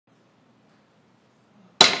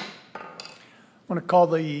I want to call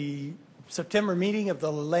the September meeting of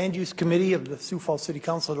the Land Use Committee of the Sioux Falls City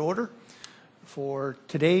Council to order for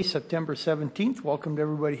today, September 17th. Welcome to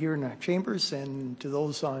everybody here in the chambers and to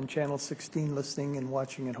those on Channel 16 listening and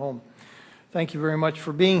watching at home. Thank you very much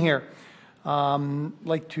for being here. I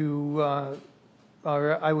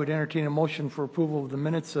would entertain a motion for approval of the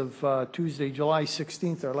minutes of Tuesday, July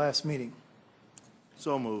 16th, our last meeting.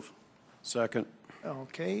 So move. Second.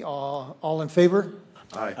 Okay, all in favor?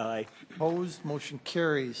 Aye. Aye. Opposed, motion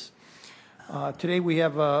carries. Today we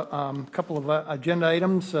have a couple of agenda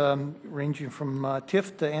items ranging from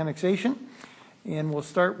TIF to annexation. And we'll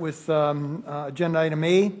start with agenda item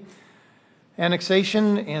A,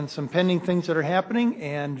 annexation and some pending things that are happening.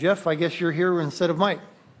 And Jeff, I guess you're here instead of Mike.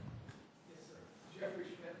 Yes, sir. Jeffrey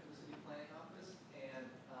Schmidt from the City Planning Office. And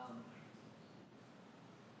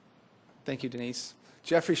thank you, Denise.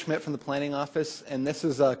 Jeffrey Schmidt from the Planning Office, and this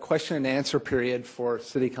is a question and answer period for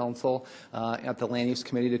City Council at the Land Use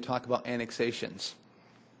Committee to talk about annexations.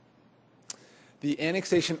 The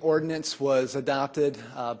annexation ordinance was adopted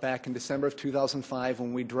back in December of 2005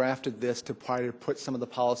 when we drafted this to try to put some of the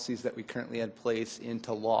policies that we currently had in place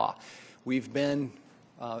into law. We've been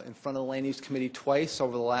in front of the Land Use Committee twice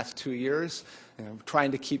over the last 2 years,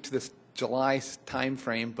 trying to keep to this July time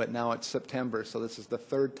frame, but now it's September, so this is the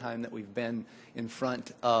third time that we've been in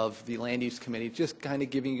front of the Land Use Committee, just kind of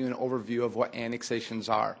giving you an overview of what annexations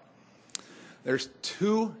are. There's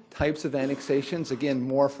two types of annexations, again,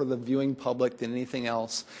 more for the viewing public than anything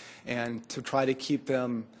else, and to try to keep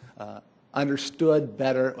them understood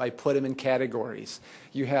better, I put them in categories.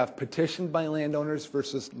 You have petitioned by landowners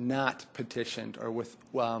versus not petitioned or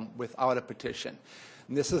without a petition.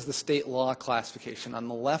 And this is the state law classification. On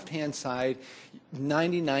the left-hand side,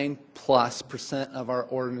 99+% of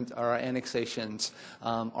our annexations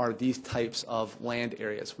are these types of land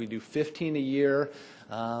areas. We do 15 a year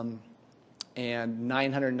and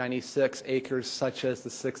 996 acres, such as the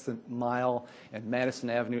 6th Mile and Madison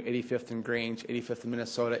Avenue, 85th and Grange, 85th in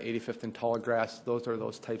Minnesota, 85th in Tallgrass. Those are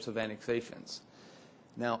those types of annexations.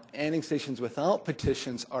 Now, annexations without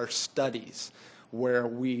petitions are studies, where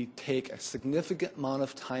we take a significant amount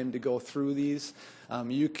of time to go through these.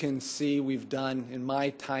 You can see we've done, in my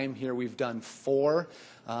time here, we've done 4.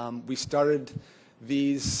 We started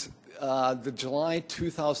these, the July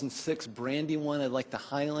 2006 Brandy one, I'd like to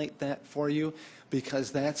highlight that for you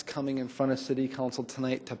because that's coming in front of City Council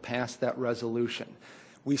tonight to pass that resolution.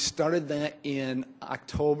 We started that in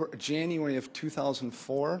January of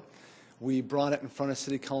 2004. We brought it in front of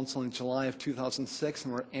City Council in July of 2006,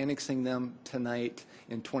 and we're annexing them tonight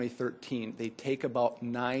in 2013. They take about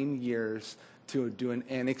 9 years to do an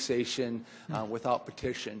annexation without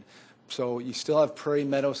petition. So you still have Prairie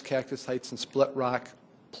Meadows, Cactus Heights, and Split Rock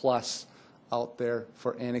Plus out there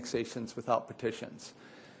for annexations without petitions.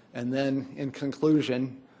 And then, in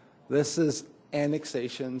conclusion, this is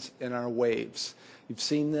annexations in our waves. You've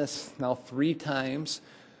seen this now 3 times.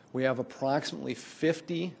 We have approximately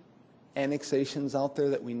 50 annexations out there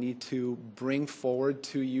that we need to bring forward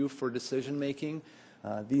to you for decision making.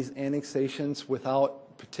 These annexations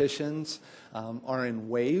without petitions are in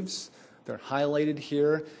waves. They're highlighted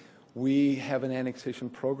here. We have an annexation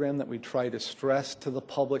program that we try to stress to the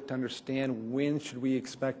public to understand when should we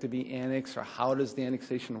expect to be annexed or how does the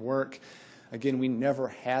annexation work. Again, we never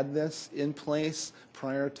had this in place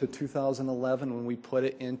prior to 2011 when we put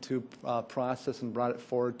it into process and brought it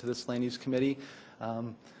forward to this Land Use Committee.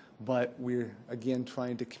 But we're, again,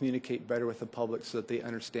 trying to communicate better with the public so that they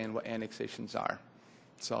understand what annexations are.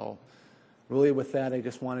 So really with that, I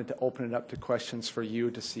just wanted to open it up to questions for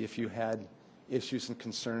you to see if you had issues and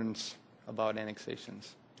concerns about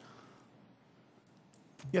annexations.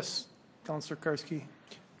 Yes, Councilor Karski.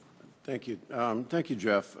 Thank you. Thank you,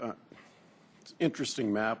 Jeff. It's an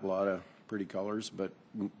interesting map, a lot of pretty colors, but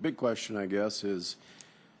big question, I guess, is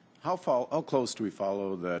how close do we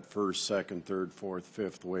follow that first, second, third, fourth,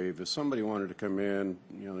 fifth wave? If somebody wanted to come in,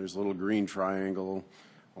 there's a little green triangle,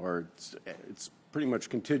 or it's pretty much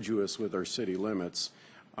contiguous with our city limits.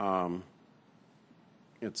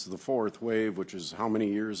 It's the fourth wave, which is how many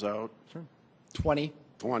years out? Sure. 20.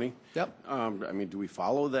 20? Yep. I mean, do we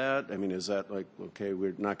follow that? I mean, is that like, okay,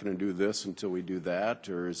 we're not going to do this until we do that,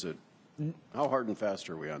 or is it? How hard and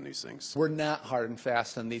fast are we on these things? We're not hard and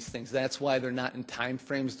fast on these things. That's why they're not in time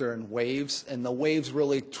frames. They're in waves. And the waves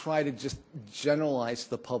really try to just generalize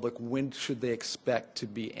to the public when should they expect to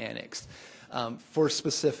be annexed. For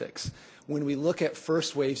specifics, when we look at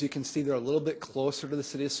first waves, you can see they're a little bit closer to the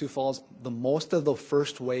city of Sioux Falls. Most of the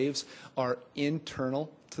first waves are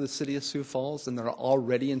internal to the city of Sioux Falls, and they're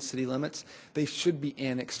already in city limits. They should be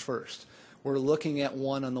annexed first. We're looking at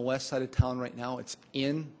one on the west side of town right now. It's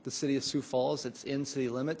in the city of Sioux Falls. It's in city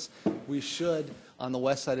limits. We should, on the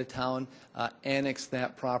west side of town, annex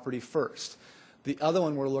that property first. The other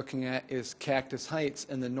one we're looking at is Cactus Heights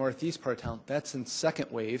in the northeast part of town. That's in second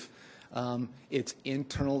wave. It's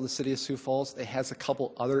internal to the city of Sioux Falls. It has a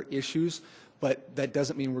couple other issues, but that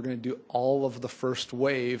doesn't mean we're going to do all of the first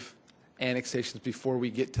wave annexations before we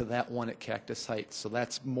get to that one at Cactus Heights. So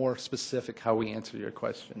that's more specific how we answer your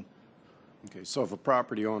question. Okay, so if a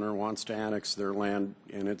property owner wants to annex their land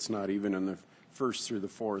and it's not even in the first through the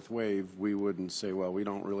fourth wave, we wouldn't say, well, we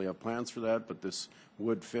don't really have plans for that, but this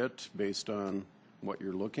would fit based on what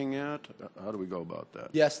you're looking at? How do we go about that?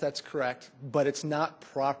 Yes, that's correct, but it's not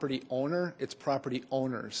property owner, it's property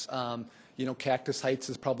owners. You know, Cactus Heights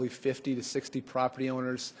is probably 50 to 60 property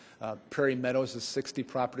owners. Prairie Meadows is 60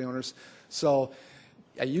 property owners. So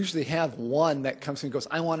I usually have one that comes and goes,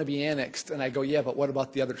 I want to be annexed. And I go, yeah, but what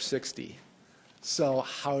about the other 60? So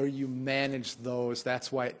how you manage those,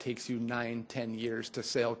 that's why it takes you 9, 10 years to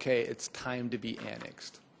say, okay, it's time to be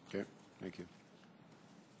annexed. Okay, thank you.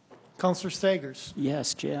 Councilor Staggers.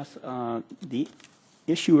 Yes, Jeff. The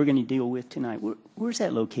issue we're going to deal with tonight, where's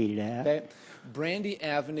that located at? Okay. Brandy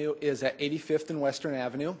Avenue is at 85th and Western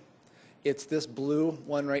Avenue. It's this blue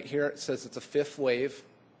one right here. It says it's a fifth wave.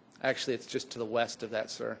 Actually, it's just to the west of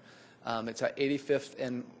that, sir. It's at 85th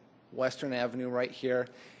and Western Avenue right here.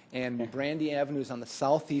 And Brandy Avenue is on the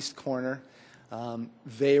southeast corner.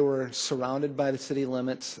 They were surrounded by the city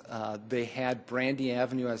limits. They had Brandy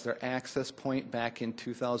Avenue as their access point back in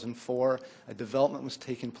 2004. A development was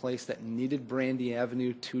taking place that needed Brandy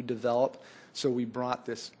Avenue to develop. So we brought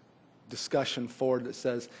this discussion forward that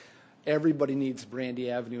says everybody needs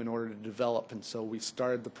Brandy Avenue in order to develop. And so we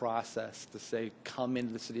started the process to say, come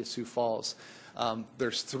into the city of Sioux Falls.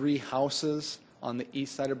 There's 3 houses on the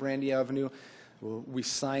east side of Brandy Avenue. We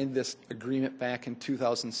signed this agreement back in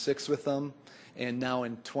 2006 with them, and now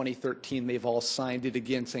in 2013 they've all signed it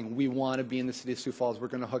again saying we want to be in the city of Sioux Falls. We're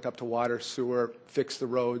going to hook up to water, sewer, fix the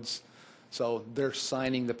roads. So they're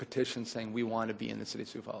signing the petition saying we want to be in the city of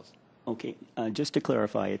Sioux Falls. Okay, just to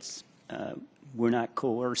clarify, it's we're not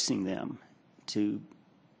coercing them to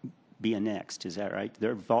be annexed, is that right?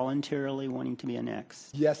 They're voluntarily wanting to be annexed?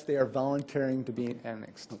 Yes, they are volunteering to be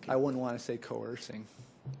annexed. Okay. I wouldn't want to say coercing.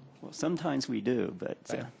 Well, sometimes we do, but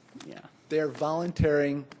Right. yeah. They are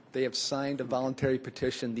volunteering. They have signed a voluntary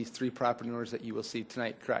petition, these 3 property owners that you will see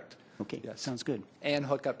tonight, correct? Okay, Yes. sounds good. And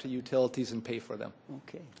hook up to utilities and pay for them.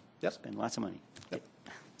 Okay. Yep. Spend lots of money. Yep.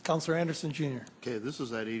 Councilor Anderson Jr. Okay, this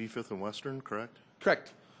is at 85th and Western, correct?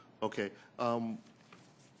 Correct. Okay.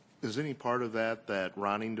 Is any part of that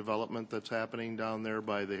Ronning development that's happening down there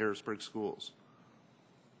by the Harrisburg schools?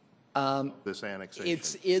 This annexation?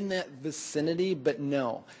 It's in that vicinity, but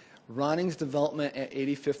no. Ronning's development at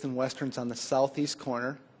 85th and Western's on the southeast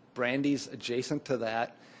corner. Brandy's adjacent to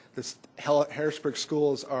that. The Harrisburg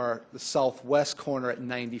schools are the southwest corner at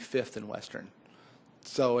 95th and Western.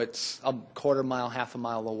 So it's a quarter mile, half a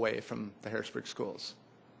mile away from the Harrisburg schools.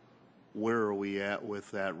 Where are we at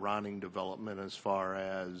with that Ronning development as far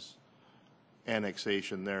as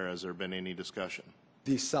annexation there? Has there been any discussion?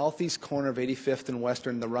 The southeast corner of 85th and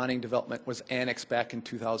Western, the Ronning development was annexed back in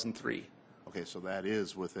 2003. Okay, so that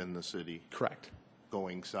is within the city Correct.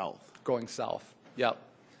 going south. Going south. Yep.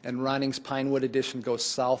 And Ronning's Pinewood Edition goes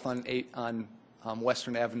south on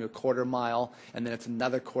Western Avenue a quarter mile, and then it's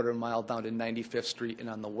another quarter mile down to 95th Street, and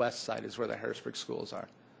on the west side is where the Harrisburg schools are.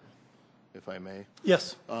 If I may.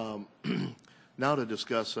 Yes. Now to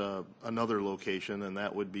discuss another location, and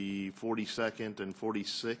that would be 42nd and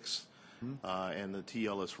 46th and the T.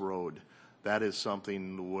 Ellis Road. That is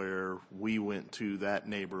something where we went to that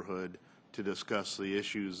neighborhood to discuss the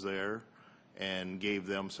issues there and gave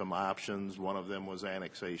them some options. One of them was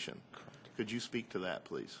annexation. Could you speak to that,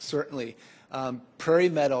 please? Certainly. Prairie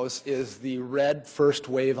Meadows is the red first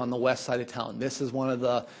wave on the west side of town. This is one of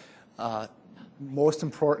the most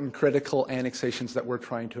important critical annexations that we're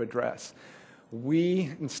trying to address.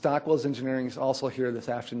 We, in Stockwell's Engineering, is also here this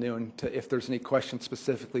afternoon to, if there's any questions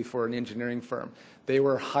specifically for an engineering firm. They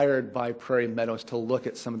were hired by Prairie Meadows to look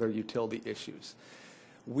at some of their utility issues.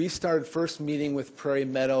 We started first meeting with Prairie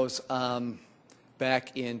Meadows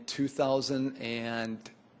back in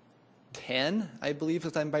 2010, I believe,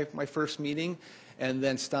 was my first meeting. And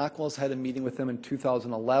then Stockwell's had a meeting with them in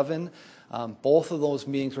 2011. Both of those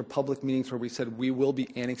meetings were public meetings where we said, we will be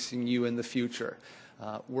annexing you in the future.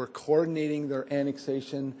 We're coordinating their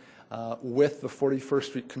annexation with the 41st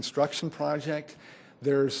Street construction project.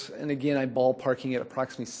 And again, I'm ballparking at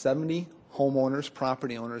approximately 70 homeowners,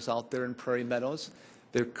 property owners out there in Prairie Meadows.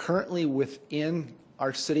 They're currently within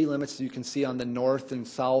our city limits, as you can see on the north and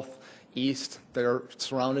south east. They're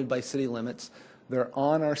surrounded by city limits. They're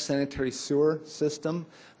on our sanitary sewer system.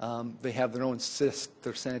 They have their own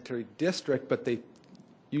their sanitary district, but they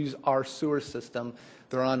use our sewer system.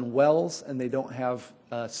 They're on wells, and they don't have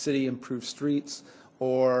city improved streets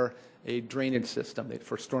or a drainage system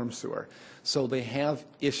for storm sewer. So they have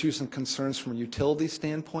issues and concerns from a utility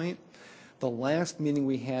standpoint. The last meeting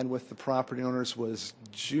we had with the property owners was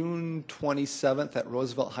June 27th at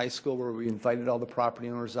Roosevelt High School, where we invited all the property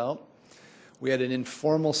owners out. We had an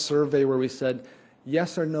informal survey where we said,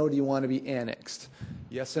 yes or no, do you want to be annexed?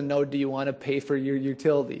 Yes and no, do you want to pay for your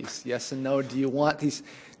utilities? Yes and no, do you want these?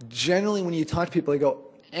 Generally, when you talk to people, they go,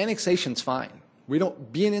 annexation's fine. We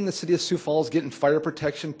don't, being in the city of Sioux Falls, getting fire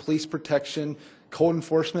protection, police protection, code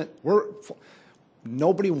enforcement,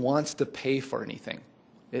 nobody wants to pay for anything.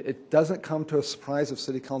 It doesn't come to a surprise if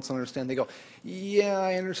city council understand. They go, yeah,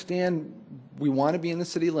 I understand. We want to be in the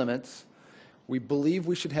city limits. We believe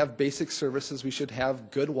we should have basic services. We should have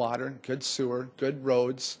good water, good sewer, good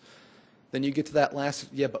roads. Then you get to that last,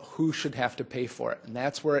 yeah, but who should have to pay for it? And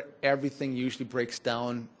that's where everything usually breaks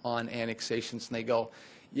down on annexations. And they go,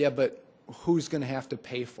 yeah, but who's going to have to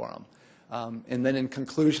pay for them? And then in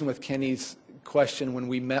conclusion with Kenny's question, when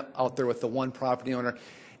we met out there with the one property owner,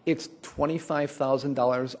 it's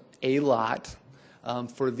 $25,000 a lot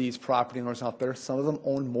for these property owners out there. Some of them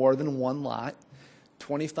own more than one lot.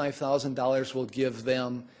 $25,000 will give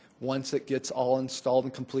them, once it gets all installed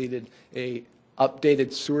and completed, a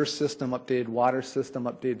updated sewer system, updated water system,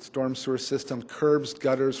 updated storm sewer system, curbs,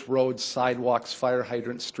 gutters, roads, sidewalks, fire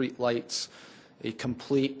hydrants, street lights, a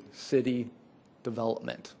complete city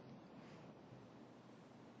development.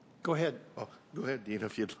 Go ahead. Oh, go ahead, Dean,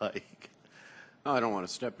 if you'd like. I don't want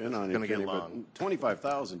to step in on it, gonna get Kenny, but long.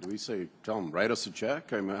 25,000, do we say, tell them, write us a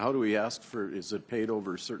check? I mean, how do we ask for, is it paid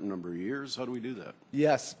over a certain number of years? How do we do that?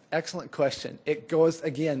 Yes, excellent question. It goes,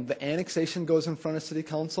 again, the annexation goes in front of city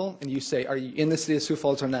council, and you say, are you in the city of Sioux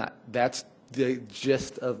Falls or not? That's the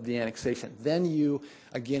gist of the annexation. Then you,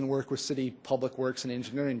 again, work with city public works and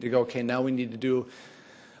engineering to go, okay, now we need to do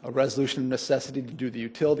a resolution of necessity to do the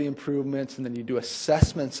utility improvements, and then you do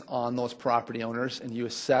assessments on those property owners, and you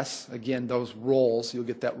assess, again, those roles. You'll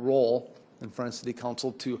get that role in front of city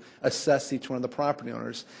council to assess each one of the property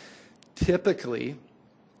owners. Typically,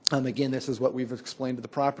 again, this is what we've explained to the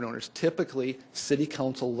property owners, typically city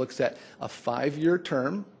council looks at a 5-year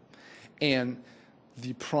term, and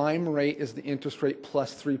the prime rate is the interest rate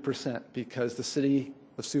plus 3%, because the city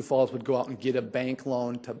of Sioux Falls would go out and get a bank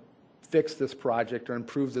loan to fix this project or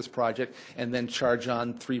improve this project, and then charge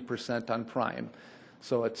on 3% on prime.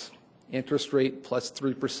 So it's interest rate plus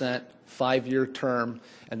 3%, 5-year term,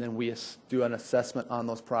 and then we do an assessment on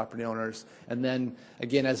those property owners. And then,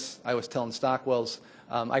 again, as I was telling Stockwell's,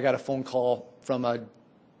 I got a phone call from a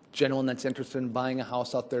gentleman that's interested in buying a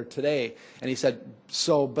house out there today, and he said,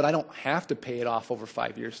 so, but I don't have to pay it off over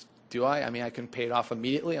 5 years, do I? I mean, I can pay it off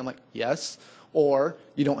immediately? I'm like, yes. Or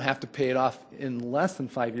you don't have to pay it off in less than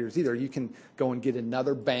 5 years either. You can go and get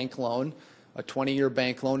another bank loan, a 20-year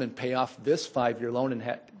bank loan, and pay off this 5-year loan.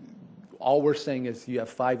 And all we're saying is you have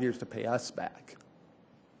 5 years to pay us back.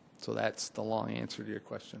 So that's the long answer to your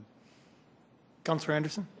question. Councilor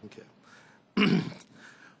Anderson? Okay.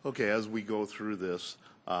 Okay, as we go through this,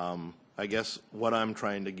 I guess what I'm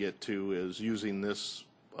trying to get to is using this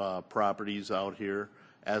properties out here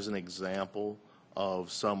as an example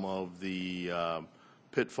of some of the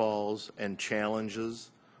pitfalls and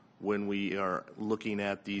challenges when we are looking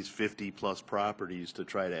at these 50-plus properties to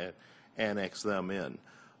try to annex them in.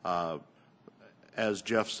 As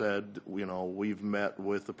Jeff said, you know, we've met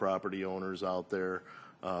with the property owners out there.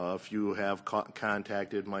 A few have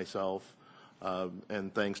contacted myself,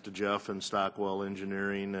 and thanks to Jeff and Stockwell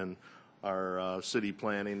Engineering and our city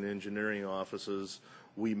planning and engineering offices,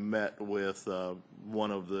 we met with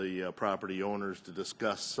one of the property owners to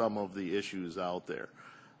discuss some of the issues out there.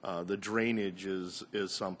 The drainage is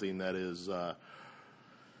something that is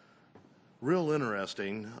real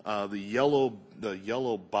interesting. The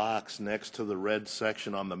yellow box next to the red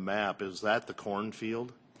section on the map, is that the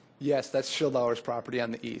cornfield? Yes, that's Schildauer's property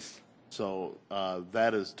on the east. So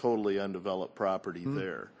that is totally undeveloped property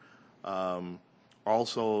there.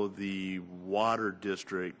 Also, the water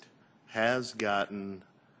district has gotten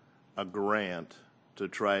a grant to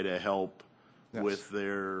try to help with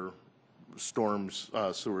their storms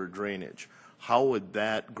sewer drainage. How would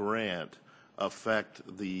that grant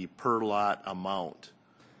affect the per lot amount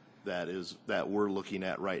that we're looking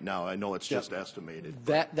at right now? I know it's just estimated.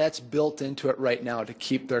 That's built into it right now to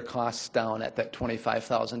keep their costs down at that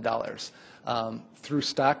 $25,000. Through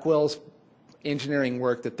Stockwell's engineering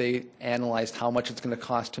work that they analyzed how much it's going to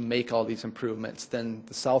cost to make all these improvements. Then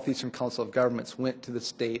the Southeastern Council of Governments went to the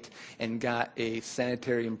state and got a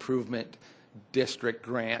sanitary improvement district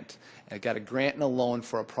grant. And got a grant and a loan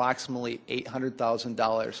for approximately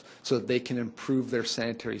 $800,000 so that they can improve their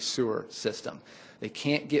sanitary sewer system. They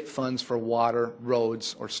can't get funds for water,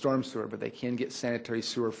 roads, or storm sewer, but they can get sanitary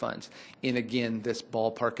sewer funds in, again, this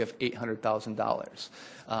ballpark of $800,000.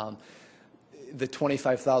 The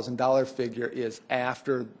 $25,000 figure is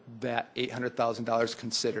after that $800,000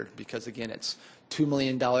 considered, because again, it's $2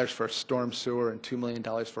 million for storm sewer and $2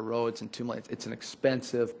 million for roads and $2 million. It's an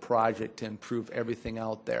expensive project to improve everything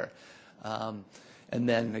out there. And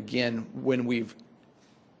then again, when we've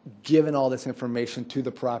given all this information to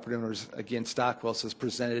the property owners, again, Stockwell's has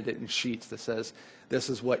presented it in sheets that says this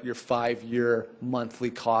is what your 5-year monthly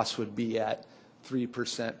costs would be at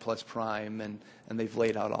 3% plus prime, and they've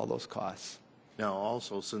laid out all those costs. Now,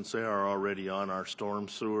 also, since they are already on our storm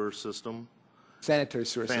sewer system, Sanitary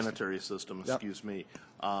sewer system. sanitary system, excuse me,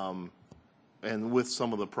 and with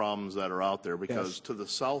some of the problems that are out there, because to the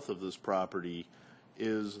south of this property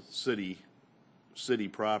is city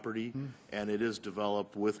property, and it is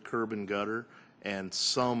developed with curb and gutter and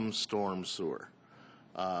some storm sewer.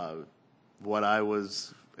 What I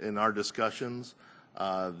was, in our discussions,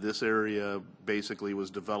 this area basically was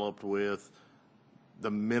developed with the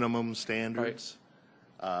minimum standards.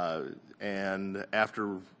 And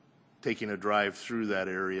after taking a drive through that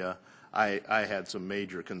area, I had some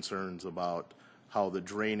major concerns about how the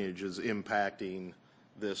drainage is impacting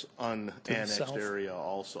this unannexed area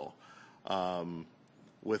also.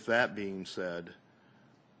 With that being said,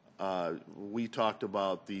 we talked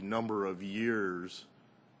about the number of years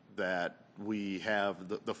that we have,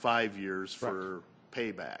 the 5 years for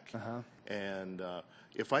payback. And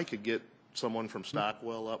if I could get someone from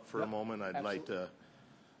Stockwell up for a moment, I'd like to.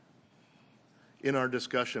 In our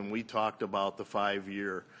discussion, we talked about the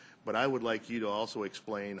 5-year, but I would like you to also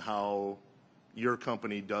explain how your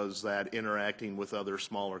company does that interacting with other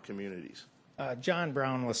smaller communities. John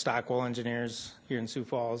Brown with Stockwell Engineers here in Sioux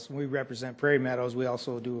Falls. We represent Prairie Meadows. We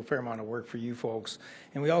also do a fair amount of work for you folks.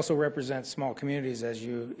 And we also represent small communities, as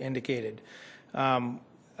you indicated.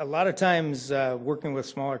 A lot of times working with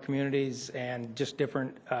smaller communities and just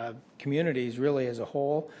different communities really as a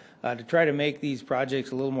whole, to try to make these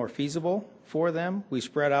projects a little more feasible for them, we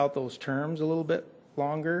spread out those terms a little bit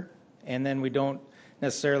longer, and then we don't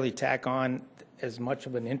necessarily tack on as much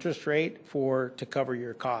of an interest rate to cover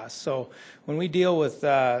your costs. So when we deal with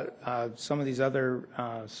some of these other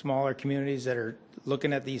smaller communities that are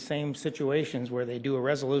looking at these same situations where they do a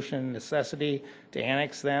resolution necessity to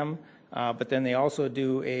annex them, but then they also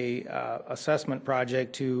do a assessment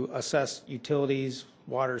project to assess utilities,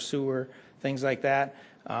 water, sewer, things like that.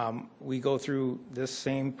 We go through this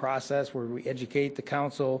same process where we educate the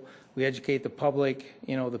council, we educate the public,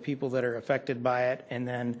 the people that are affected by it, and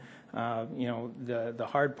then the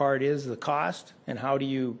hard part is the cost and how do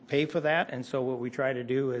you pay for that. And so what we try to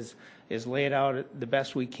do is lay it out the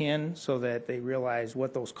best we can so that they realize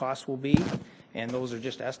what those costs will be, and those are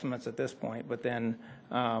just estimates at this point. But then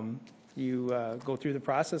you go through the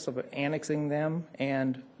process of annexing them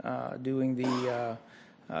and doing the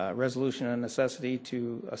resolution of necessity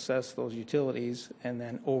to assess those utilities, and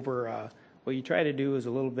then over what you try to do is a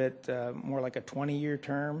little bit more like a 20-year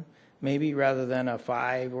term, maybe, rather than a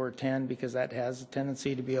 5 or 10, because that has a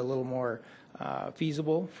tendency to be a little more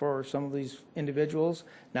feasible for some of these individuals.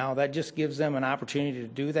 Now, that just gives them an opportunity to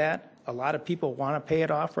do that. A lot of people want to pay it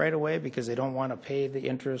off right away because they don't want to pay the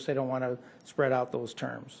interest. They don't want to spread out those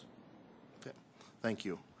terms. Okay. Thank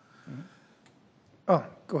you. Mm-hmm. Oh,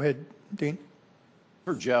 go ahead, Dean.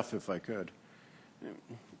 For Jeff, if I could.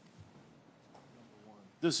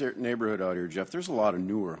 This neighborhood out here, Jeff, there's a lot of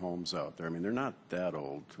newer homes out there. I mean, they're not that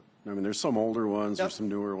old. I mean, there's some older ones, there's some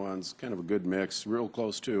newer ones, kind of a good mix, real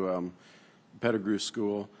close to Pettigrew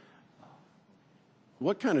School.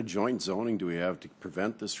 What kind of joint zoning do we have to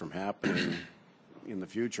prevent this from happening in the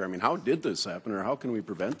future? I mean, how did this happen, or how can we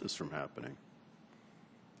prevent this from happening?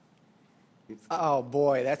 Oh,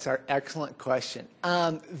 boy, that's an excellent question.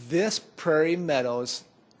 This Prairie Meadows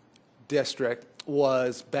district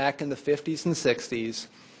was back in the 50s and 60s,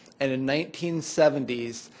 and in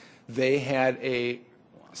 1970s, they had a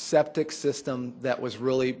septic system that was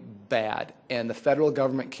really bad, and the federal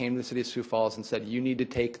government came to the city of Sioux Falls and said, you need to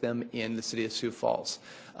take them in the city of Sioux Falls.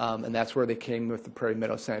 And that's where they came with the Prairie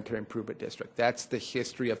Meadows Sanitary Improvement District. That's the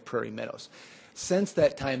history of Prairie Meadows. Since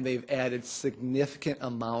that time, they've added significant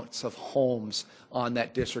amounts of homes on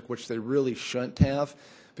that district, which they really shouldn't have,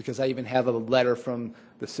 because I even have a letter from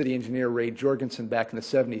the city engineer, Ray Jorgensen, back in the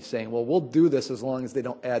 70s saying, well, we'll do this as long as they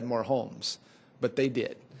don't add more homes. but they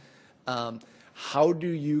did. How do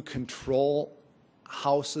you control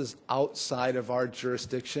houses outside of our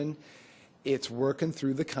jurisdiction? It's working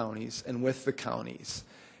through the counties and with the counties.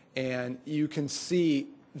 And you can see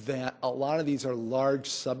that a lot of these are large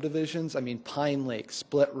subdivisions. I mean, Pine Lake,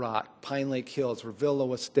 Split Rock, Pine Lake Hills,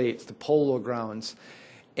 Revillo Estates, the Polo Grounds,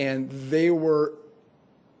 and they were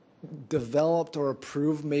developed or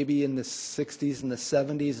approved maybe in the 60s and the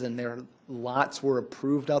 70s, and their lots were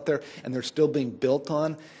approved out there, and they're still being built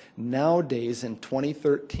on. Nowadays, in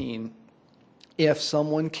 2013, if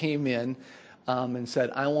someone came in and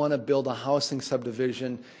said, I want to build a housing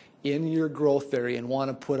subdivision in your growth area and want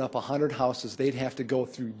to put up 100 houses, they'd have to go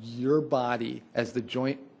through your body as the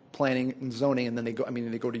joint planning and zoning, and then they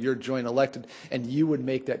go to your joint elected, and you would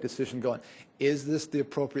make that decision going, is this the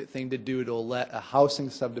appropriate thing to do to let a housing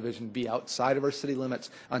subdivision be outside of our city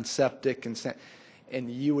limits on septic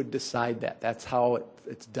and you would decide that. That's how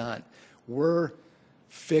it's done. We're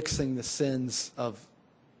fixing the sins of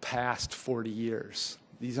past 40 years.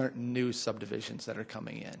 These aren't new subdivisions that are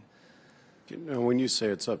coming in. When you say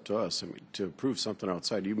it's up to us, I mean, to approve something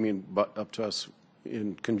outside, you mean up to us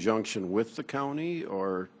in conjunction with the county,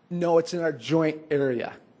 or? No, it's in our joint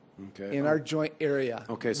area. Okay. In our joint area.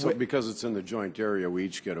 Okay, so because it's in the joint area, we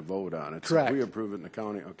each get a vote on it. Correct. So if we approve it in the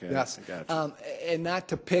county, okay. Yes. I got you. And not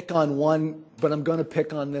to pick on one, but I'm going to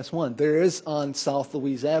pick on this one. There is on South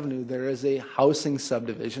Louise Avenue, there is a housing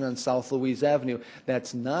subdivision on South Louise Avenue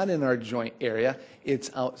that's not in our joint area.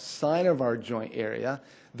 It's outside of our joint area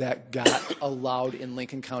that got allowed in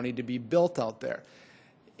Lincoln County to be built out there.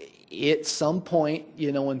 At some point,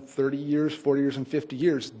 in 30 years, 40 years, and 50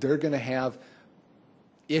 years, they're going to have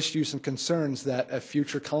issues and concerns that a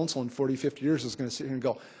future council in 40, 50 years is going to sit here and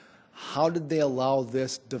go, how did they allow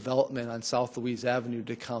this development on South Louise Avenue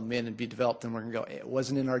to come in and be developed? And we're going to go, it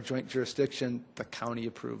wasn't in our joint jurisdiction, the county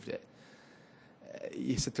approved it.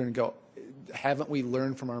 You sit there and go, haven't we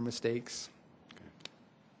learned from our mistakes?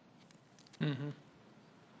 Mm-hmm.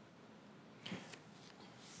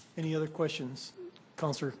 Any other questions?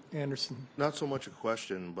 Councilor Anderson. Not so much a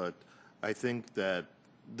question, but I think that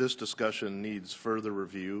this discussion needs further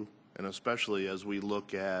review, and especially as we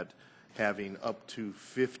look at having up to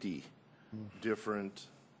 50 different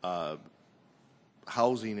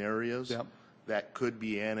housing areas that could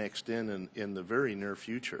be annexed in the very near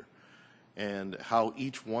future, and how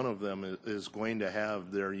each one of them is going to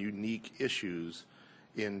have their unique issues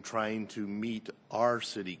in trying to meet our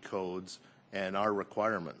city codes and our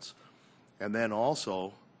requirements. And then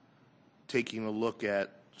also taking a look at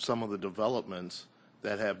some of the developments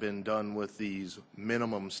that have been done with these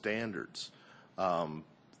minimum standards. The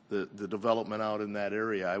development out in that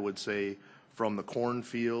area, I would say from the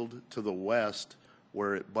cornfield to the west,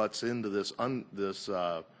 where it butts into this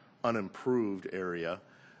unimproved area,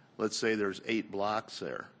 let's say there's 8 blocks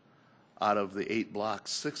there. Out of the 8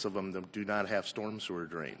 blocks, 6 of them do not have storm sewer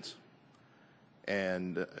drains.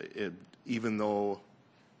 And even though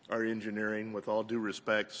our engineering, with all due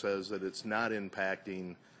respect, says that it's not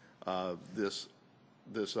impacting this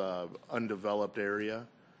undeveloped area,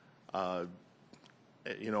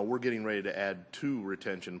 we're getting ready to add 2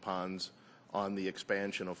 retention ponds on the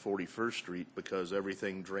expansion of 41st Street because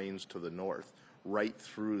everything drains to the north, right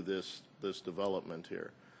through this development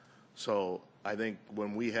here. So I think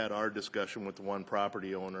when we had our discussion with the one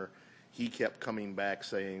property owner, he kept coming back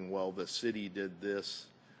saying, well, the city did this,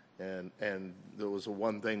 and there was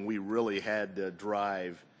one thing we really had to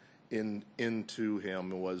drive into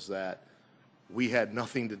him was that we had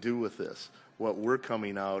nothing to do with this. What we're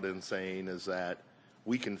coming out and saying is that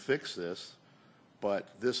we can fix this, but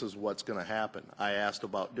this is what's going to happen. I asked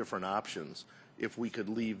about different options. If we could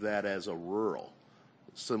leave that as a rural,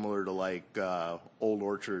 similar to like Old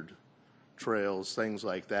Orchard trails, things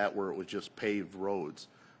like that, where it was just paved roads.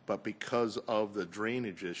 But because of the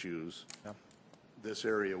drainage issues, this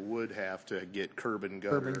area would have to get curb and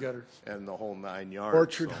gutter and the whole 9 yards.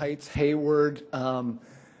 Orchard Heights, Hayward,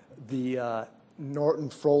 the Norton,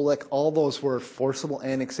 Frolic, all those were forcible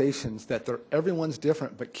annexations that everyone's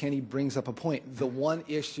different, but Kenny brings up a point. The one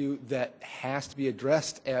issue that has to be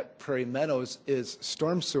addressed at Prairie Meadows is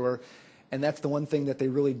storm sewer, and that's the one thing that they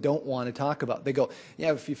really don't want to talk about. They go,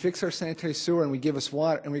 yeah, if you fix our sanitary sewer and we give us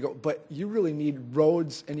water, and we go, but you really need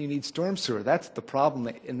roads and you need storm sewer. That's the problem.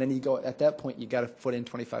 And then you go, at that point, you got to put in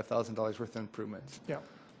 $25,000 worth of improvements. Yeah.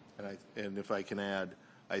 And if I can add,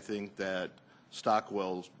 I think that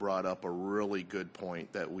Stockwell's brought up a really good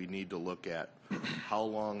point that we need to look at. How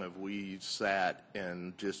long have we sat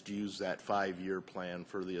and just used that 5-year plan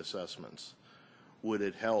for the assessments? Would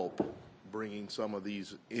it help bringing some of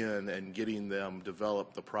these in and getting them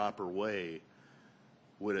developed the proper way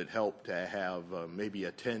would it help to have maybe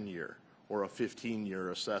a 10-year or a 15-year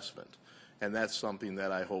assessment? And that's something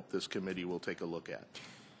that I hope this committee will take a look at.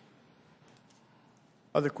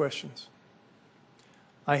 Other questions?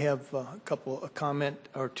 I have a comment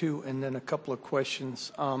or two, and then a couple of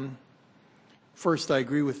questions. First, I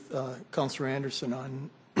agree with Councilor Anderson on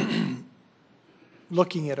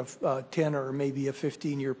looking at a 10 or maybe a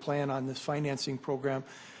 15-year plan on this financing program,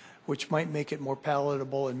 which might make it more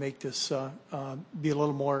palatable and make this be a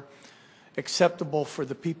little more acceptable for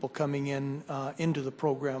the people coming in into the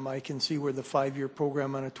program. I can see where the 5-year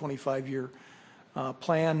program on a 25-year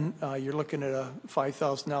plan, you're looking at a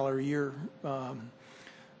 $5,000 a year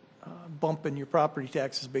bump in your property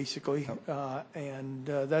taxes, basically, and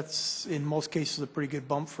that's in most cases a pretty good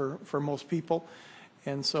bump for most people,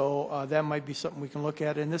 and so that might be something we can look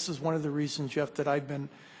at. And this is one of the reasons, Jeff, that I've been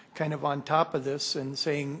kind of on top of this and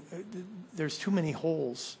saying there's too many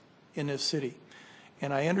holes in this city.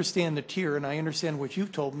 And I understand the tier, and I understand what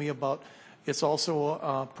you've told me about. It's also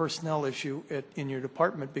a personnel issue in your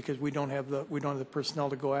department because we don't have the personnel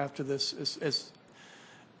to go after this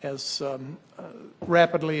as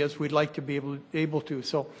rapidly as we'd like to be able to.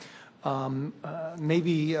 So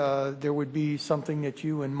maybe there would be something that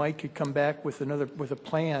you and Mike could come back with a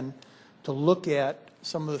plan to look at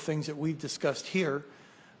some of the things that we've discussed here,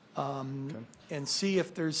 and see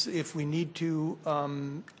if we need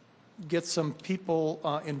to get some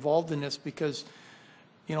people involved in this, because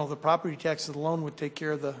the property taxes alone would take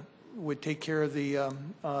care of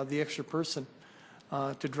the extra person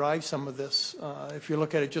to drive some of this, if you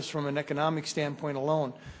look at it just from an economic standpoint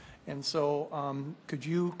alone. And so could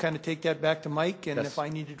you kind of take that back to Mike, and Yes. if I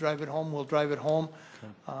need to drive it home, we'll drive it home.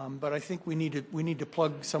 But I think we need to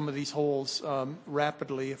plug some of these holes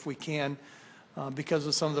rapidly if we can, because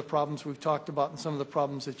of some of the problems we've talked about and some of the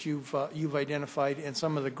problems that you've identified, and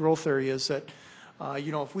some of the growth areas that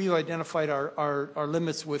if we've identified our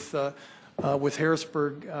limits with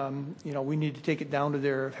Harrisburg, we need to take it down to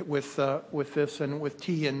there with this and with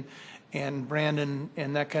T and Brandon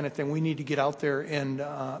and that kind of thing. We need to get out there and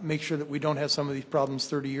make sure that we don't have some of these problems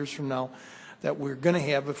 30 years from now that we're going to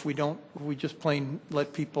have if we just plain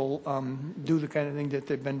let people do the kind of thing that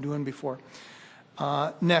they've been doing before.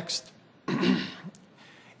 Next,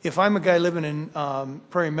 if I'm a guy living in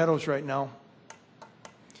Prairie Meadows right now,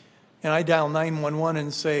 and I dial 911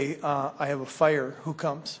 and say, I have a fire, who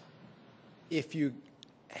comes? If you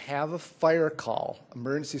have a fire call,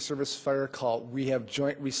 emergency service fire call, we have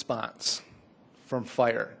joint response from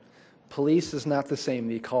fire. Police is not the same.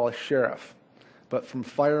 You call a sheriff. But from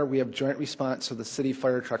fire, we have joint response, so the city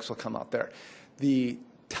fire trucks will come out there. The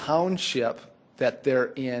township that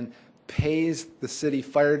they're in pays the city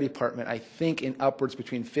fire department, I think, in upwards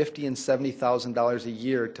between $50,000 and $70,000 a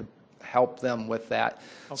year to help them with that.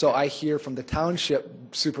 Okay. So I hear from the township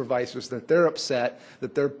supervisors that they're upset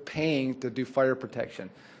that they're paying to do fire protection.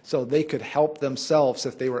 So they could help themselves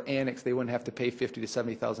if they were annexed. They wouldn't have to pay $50,000 to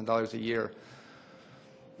 $70,000 a year.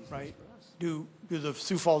 Right. Do the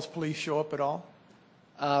Sioux Falls police show up at all?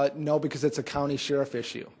 No, because it's a county sheriff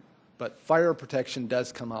issue. But fire protection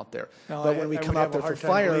does come out there. No, but when we come out there for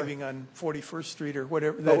fire, believing on 41st Street or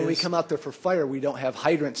whatever that but when is. we come out there for fire, we don't have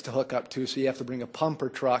hydrants to hook up to, so you have to bring a pumper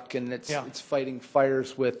truck, and it's fighting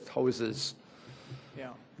fires with hoses,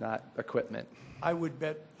 not equipment. I would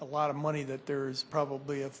bet a lot of money that there is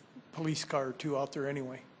probably a police car or two out there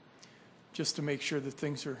anyway, just to make sure that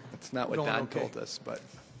things are. That's not what going Don okay. told us, but.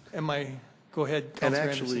 Go ahead, And Councilor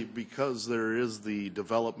actually, Anderson. because there is the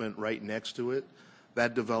development right next to it,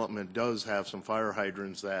 that development does have some fire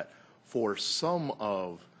hydrants that, for some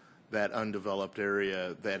of that undeveloped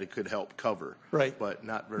area, that it could help cover. Right. But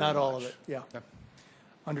not very Not much. all of it, yeah.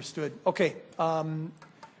 Understood. Okay.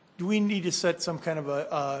 Do we need to set some kind of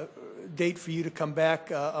a date for you to come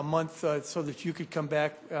back, a month, so that you could come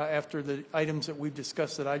back after the items that we've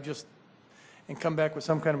discussed and come back with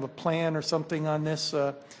some kind of a plan or something on this?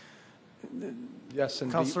 Yes,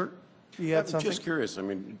 indeed. Counselor, you had I'm something? just curious. I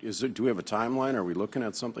mean, do we have a timeline? Are we looking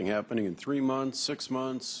at something happening in 3 months, 6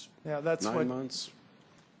 months, Yeah, that's 9 what, months?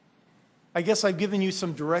 I guess I've given you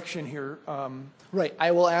some direction here. Right.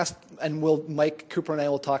 I will ask, and Mike Cooper and I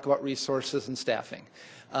will talk about resources and staffing.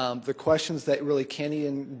 The questions that really Kenny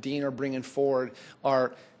and Dean are bringing forward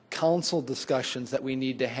are council discussions that we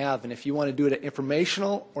need to have. And if you want to do it at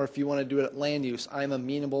informational or if you want to do it at land use, I'm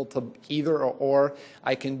amenable to either or.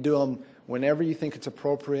 I can do them whenever you think it's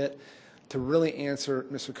appropriate. To really answer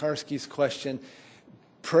Mr. Karski's question,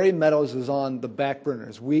 Prairie Meadows is on the back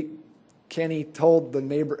burners. Kenny told the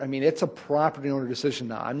neighbor, I mean, it's a property owner decision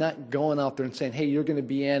now. I'm not going out there and saying, hey, you're going to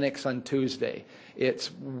be annexed on Tuesday.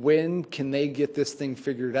 It's when can they get this thing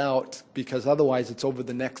figured out, because otherwise it's over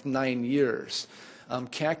the next 9 years.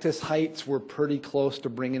 Cactus Heights, we're pretty close to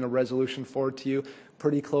bringing a resolution forward to you,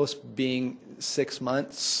 pretty close being 6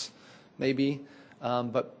 months maybe.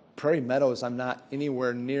 But Prairie Meadows, I'm not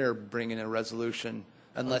anywhere near bringing a resolution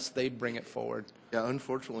unless they bring it forward. Yeah,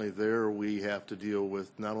 unfortunately, there we have to deal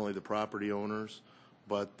with not only the property owners,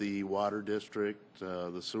 but the water district,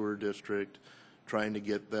 the sewer district, trying to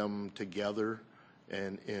get them together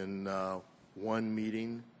and in one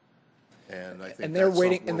meeting. And I think And they're that's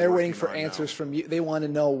waiting, something and we're they're waiting working for on now. answers from you. They want to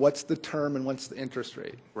know what's the term and what's the interest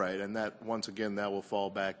rate. Right, and that, once again, that will fall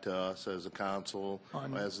back to us as a council,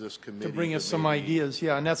 as this committee. To bring us that some maybe- ideas,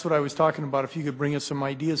 yeah, and that's what I was talking about. If you could bring us some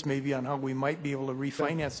ideas maybe on how we might be able to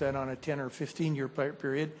refinance that on a 10 or 15-year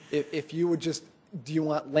period. If you would just, do you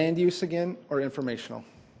want land use again or informational?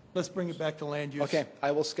 Let's bring it back to land use. Okay,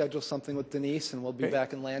 I will schedule something with Denise and we'll be Okay.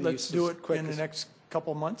 back in land use Let's do as it quick in the as. next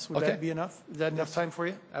couple months. Would Okay. that be enough? Is that enough time for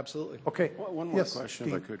you? Absolutely. Okay. One more Yes, question,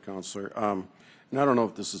 if I Steve. could, Counselor. And I don't know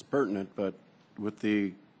if this is pertinent, but with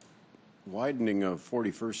the widening of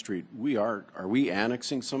 41st Street, are we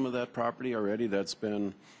annexing some of that property already? That's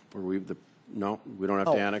been, where no, we don't have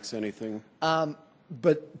to Oh. annex anything?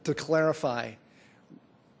 But to clarify,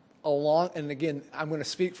 and again, I'm going to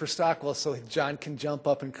speak for Stockwell so John can jump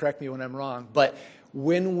up and correct me when I'm wrong, but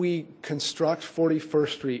when we construct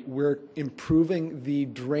 41st Street, we're improving the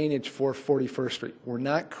drainage for 41st Street. We're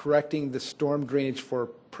not correcting the storm drainage for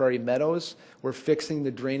Prairie Meadows. We're fixing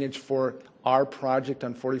the drainage for our project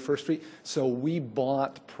on 41st Street. So we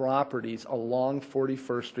bought properties along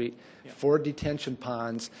 41st Street for detention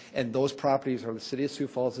ponds, and those properties are the city of Sioux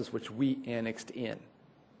Falls, which we annexed in.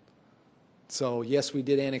 So yes, we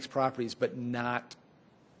did annex properties, but not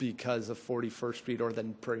because of 41st Street or the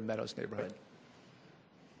Prairie Meadows neighborhood.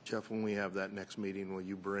 Jeff, when we have that next meeting, will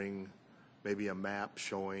you bring maybe a map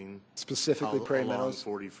showing Specifically Prairie along Meadows?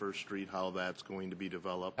 41st Street, how that's going to be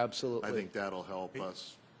developed? Absolutely. I think that'll help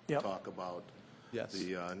us Yep. talk about Yes.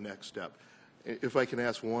 the next step. If I can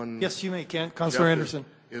ask one. Yes, you may, Jeff, Councilor Anderson.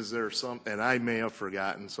 Is there and I may have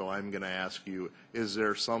forgotten, so I'm going to ask you, is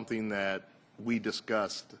there something that we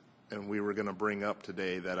discussed and we were going to bring up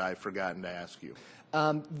today that I've forgotten to ask you?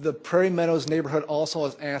 The Prairie Meadows neighborhood also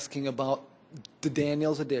is asking about the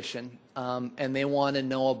Daniels addition, and they want to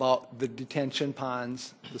know about the detention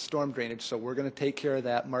ponds, the storm drainage. So we're going to take care of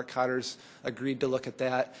that. Mark Cotter's agreed to look at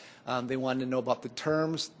that. They wanted to know about the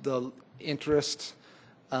terms, the interest,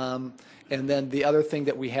 and then the other thing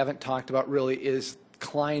that we haven't talked about really is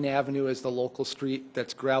Klein Avenue is the local street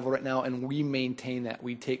that's gravel right now, and we maintain that.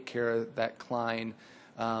 We take care of that Klein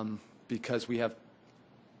because we have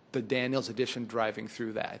the Daniels addition driving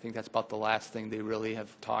through that. I think that's about the last thing they really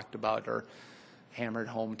have talked about or hammered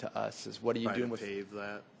home to us is what are you Trying doing to with pave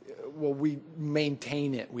that? Well, we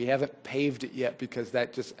maintain it. We haven't paved it yet because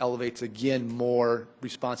that just elevates again more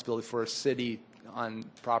responsibility for a city on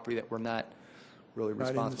property that we're not really in the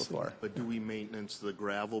responsible city. for. But do we maintenance the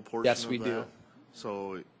gravel portion Yes, of we that? do.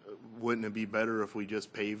 So wouldn't it be better if we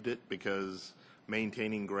just paved it because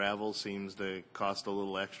maintaining gravel seems to cost a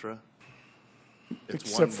little extra? It's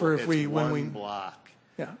Except one for if we- it's when one we- block.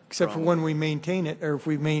 Yeah, except for From- when we maintain it, or if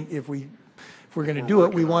we're going to We're do it,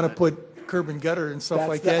 we working want on to it. put curb and gutter and stuff That's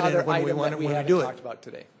like the that in other it when we item want that it, we when we haven't do talked it. about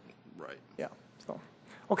today. Right. Yeah, so,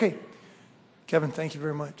 okay. Kevin, thank you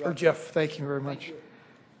very much. Or Jeff, thank you very much.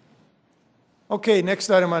 Okay, next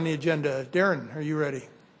item on the agenda. Darren, are you ready?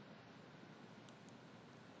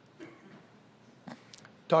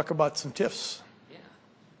 Talk about some TIFs.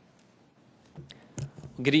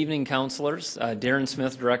 Good evening, councilors. Darren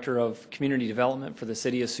Smith, Director of Community Development for the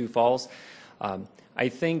City of Sioux Falls. I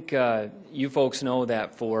think you folks know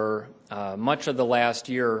that for much of the last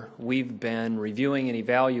year, we've been reviewing and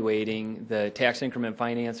evaluating the tax increment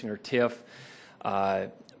financing, or TIF,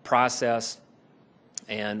 process,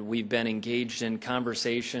 and we've been engaged in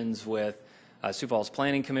conversations with Sioux Falls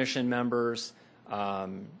Planning Commission members,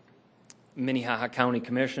 Minnehaha County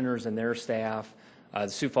Commissioners and their staff, the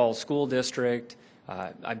Sioux Falls School District,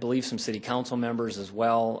 I believe some city council members as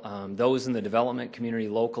well, those in the development community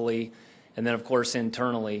locally, and then of course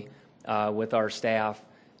internally with our staff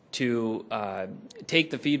to take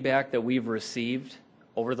the feedback that we've received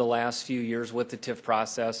over the last few years with the TIF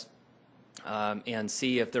process and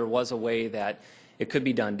see if there was a way that it could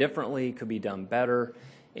be done differently, could be done better.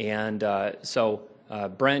 And so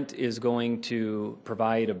Brent is going to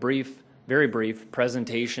provide a very brief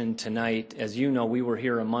presentation tonight. As you know, we were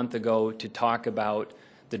here a month ago to talk about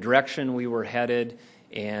the direction we were headed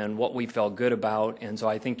and what we felt good about. And so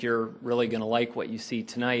I think you're really going to like what you see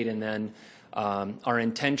tonight. And then our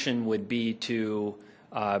intention would be to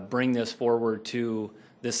bring this forward to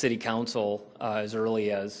the City Council as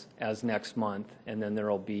early as next month, and then there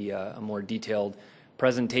will be a more detailed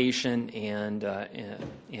presentation and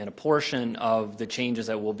a portion of the changes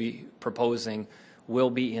that we'll be proposing will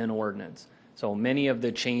be in ordinance. So many of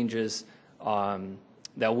the changes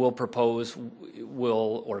that we'll propose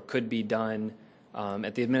will or could be done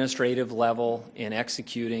at the administrative level in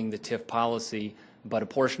executing the TIF policy, but a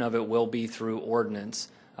portion of it will be through ordinance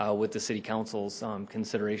with the City Council's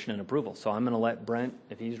consideration and approval. So I'm going to let Brent,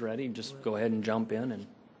 if he's ready, just go ahead and jump in. And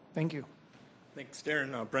Thank you. Thanks,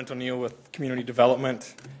 Darren. Brent O'Neill with Community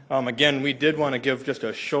Development. Again, we did want to give just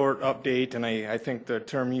a short update, and I think the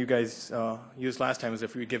term you guys used last time is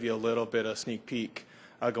if we give you a little bit of sneak peek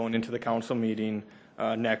going into the council meeting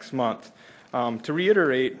next month. To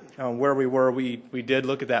reiterate where we were, we did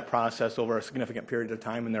look at that process over a significant period of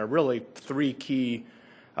time, and there are really three key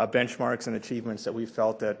benchmarks and achievements that we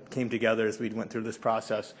felt that came together as we went through this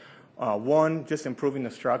process. One, just improving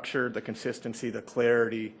the structure, the consistency, the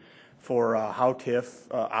clarity for how TIF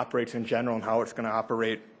operates in general and how it's going to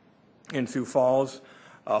operate in Sioux Falls.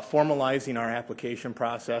 Formalizing our application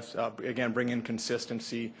process, again, bringing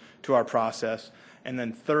consistency to our process. And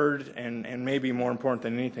then third, and maybe more important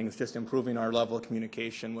than anything, is just improving our level of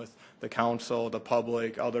communication with the council, the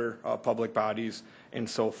public, other public bodies, and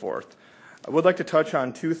so forth. I would like to touch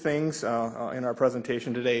on two things in our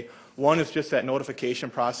presentation today. One is just that notification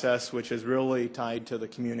process, which is really tied to the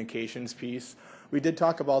communications piece. We did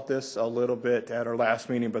talk about this a little bit at our last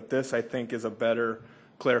meeting, but this, I think, is a better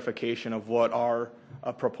clarification of what our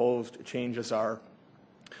proposed changes are.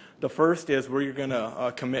 The first is we're going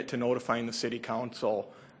to commit to notifying the City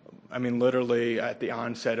Council, I mean, literally at the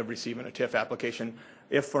onset of receiving a TIF application,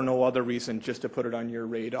 if for no other reason, just to put it on your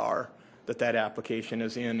radar that that application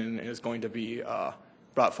is in and is going to be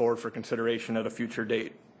brought forward for consideration at a future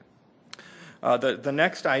date. The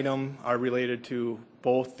next item are related to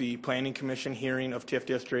both the Planning Commission hearing of TIF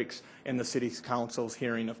districts and the City Council's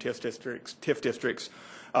hearing of TIF districts.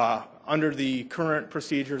 Under the current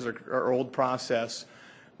procedures or old process,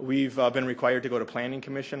 we've been required to go to Planning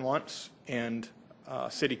Commission once and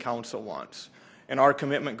City Council once. And our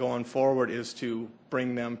commitment going forward is to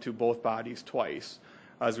bring them to both bodies twice.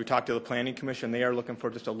 As we talked to the Planning Commission, they are looking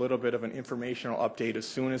for just a little bit of an informational update as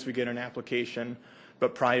soon as we get an application,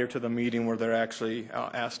 but prior to the meeting where they're actually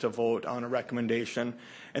asked to vote on a recommendation.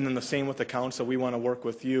 And then the same with the council. We want to work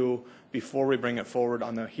with you before we bring it forward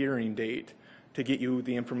on the hearing date to get you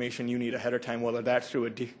the information you need ahead of time, whether that's through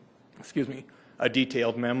a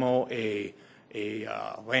detailed memo, a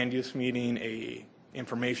land use meeting, a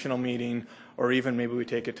informational meeting, or even maybe we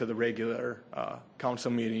take it to the regular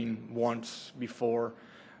council meeting once before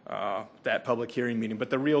that public hearing meeting. But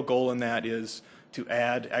the real goal in that is to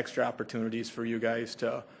add extra opportunities for you guys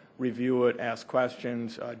to review it, ask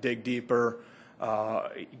questions, dig deeper,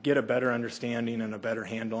 get a better understanding and a better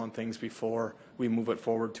handle on things before we move it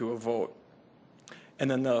forward to a vote. And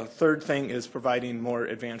then the third thing is providing more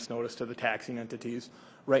advance notice to the taxing entities.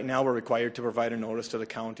 Right now we're required to provide a notice to the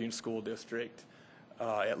county and school district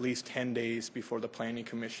at least 10 days before the Planning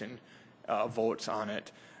Commission votes on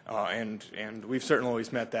it. And we've certainly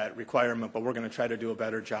always met that requirement, but we're going to try to do a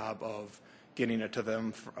better job of getting it to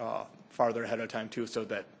them farther ahead of time too, so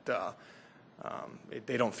that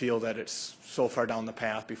they don't feel that it's so far down the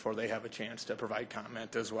path before they have a chance to provide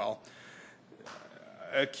comment as well.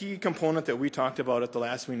 A key component that we talked about at the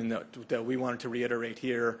last meeting that we wanted to reiterate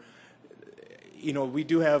here, you know, we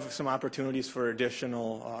do have some opportunities for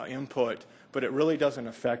additional input, but it really doesn't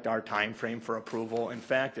affect our time frame for approval. In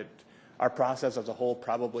fact, our process as a whole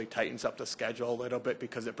probably tightens up the schedule a little bit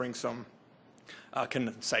because it brings some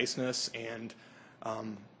conciseness and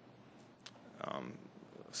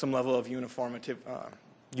some level of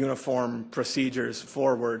uniform procedures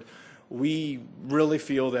forward. We really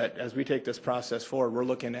feel that as we take this process forward, we're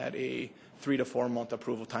looking at a 3 to 4 month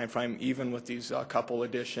approval time frame, even with these couple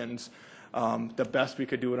additions. The best we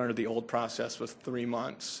could do it under the old process was 3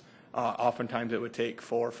 months. Oftentimes it would take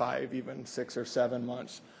 4 or 5, even 6 or 7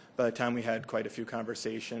 months by the time we had quite a few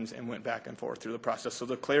conversations and went back and forth through the process. So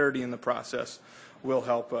the clarity in the process will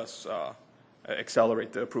help us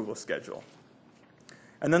accelerate the approval schedule.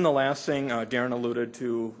 And then the last thing Darren alluded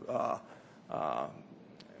to,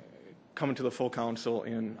 coming to the full council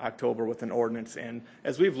in October with an ordinance. And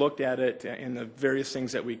as we've looked at it and the various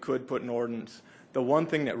things that we could put in ordinance, the one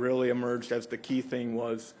thing that really emerged as the key thing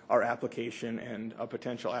was our application and a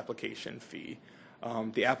potential application fee.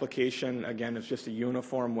 The application, again, is just a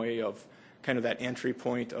uniform way of kind of that entry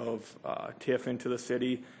point of TIF into the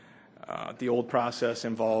city. The old process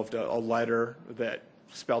involved a letter that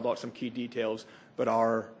spelled out some key details, but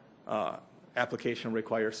our application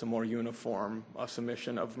requires some more uniform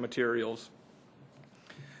submission of materials.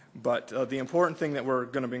 But the important thing that we're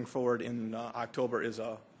going to bring forward in October is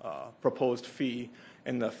a proposed fee.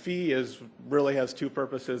 And the fee really has two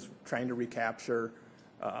purposes: trying to recapture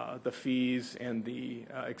the fees and the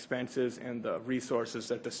expenses and the resources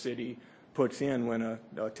that the city puts in when a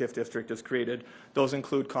TIF district is created. Those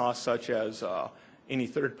include costs such as any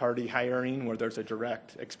third-party hiring where there's a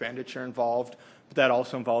direct expenditure involved, but that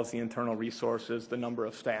also involves the internal resources, the number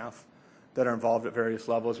of staff that are involved at various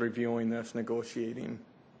levels, reviewing this, negotiating,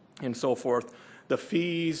 and so forth. The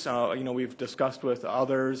fees, we've discussed with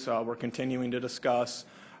others. We're continuing to discuss.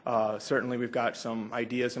 Certainly, we've got some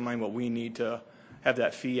ideas in mind what we need to have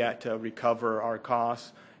that fee at to recover our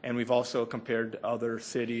costs, and we've also compared other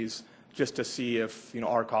cities just to see if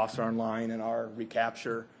our costs are in line and our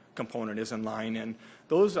recapture component is in line. And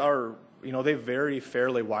those are, they vary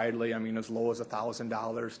fairly widely. I mean, as low as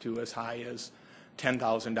 $1,000 to as high as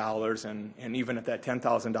 $10,000, and even at that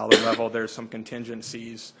 $10,000 level, there's some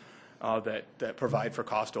contingencies that provide for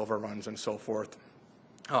cost overruns and so forth.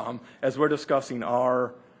 As we're discussing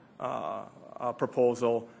our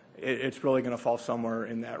proposal, it's really going to fall somewhere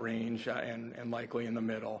in that range and likely in the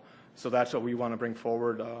middle. So that's what we want to bring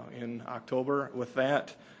forward in October. With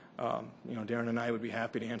that, Darren and I would be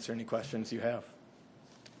happy to answer any questions you have.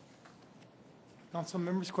 Council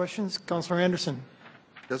members, questions? Councilor Anderson.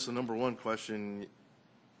 That's the number one question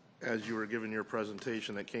as you were giving your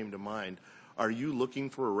presentation that came to mind. Are you looking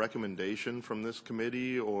for a recommendation from this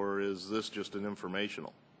committee, or is this just an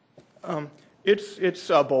informational? It's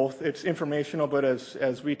both. It's informational, but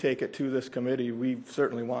as we take it to this committee, we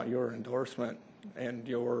certainly want your endorsement and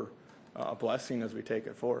your blessing as we take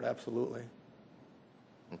it forward. Absolutely.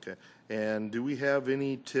 Okay. And do we have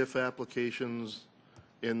any TIF applications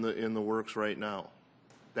in the works right now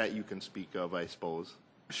that you can speak of, I suppose?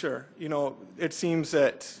 Sure. It seems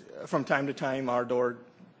that from time to time our door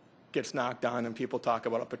gets knocked on and people talk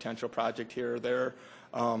about a potential project here or there.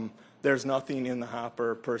 There's nothing in the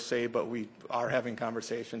hopper per se, but we are having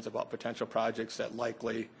conversations about potential projects that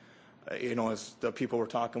likely, as the people we're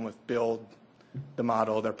talking with build the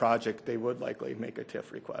model of their project, they would likely make a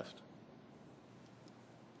TIF request.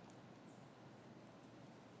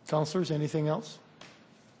 Councilors, anything else?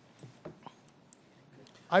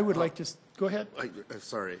 I would like to go ahead.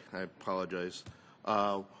 Sorry, I apologize.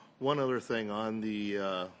 One other thing on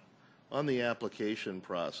the application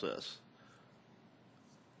process.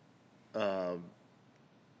 Are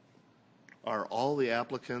all the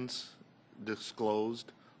applicants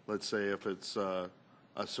disclosed? Let's say if it's a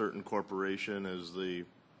certain corporation, is the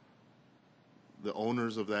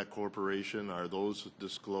owners of that corporation, are those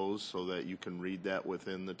disclosed so that you can read that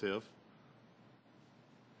within the TIF?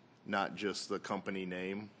 Not just the company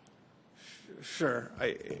name? Sure.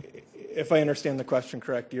 If I understand the question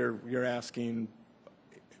correct, you're asking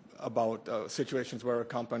about situations where a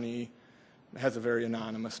company has a very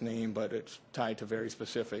anonymous name, but it's tied to very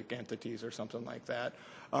specific entities or something like that.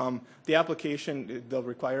 The application, the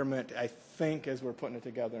requirement, I think, as we're putting it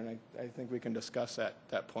together, and I think we can discuss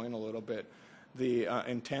that point a little bit, the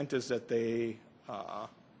intent is that they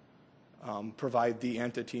provide the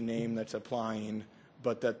entity name that's applying,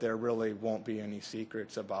 but that there really won't be any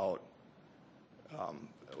secrets about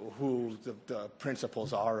who the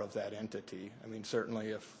principals are of that entity. I mean,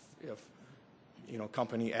 certainly if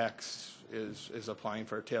company X is applying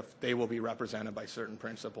for a TIF, they will be represented by certain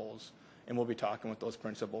principals, and we'll be talking with those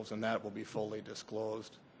principals, and that will be fully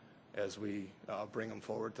disclosed as we bring them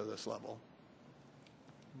forward to this level.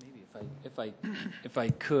 Maybe if I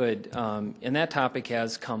could, and that topic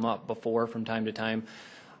has come up before from time to time.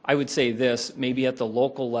 I would say this: maybe at the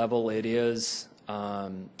local level, it is.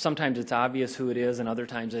 Sometimes it's obvious who it is, and other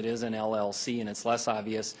times it is an LLC, and it's less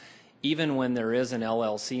obvious. Even when there is an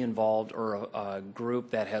LLC involved or a group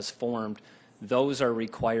that has formed, those are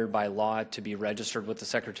required by law to be registered with the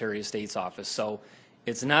Secretary of State's office. So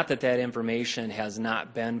it's not that that information has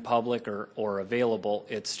not been public or available.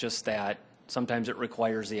 It's just that sometimes it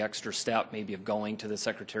requires the extra step maybe of going to the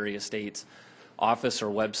Secretary of State's office or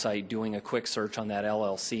website, doing a quick search on that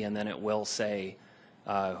LLC, and then it will say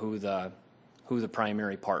who the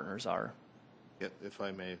primary partners are. If I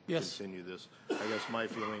may Yes. continue this, I guess my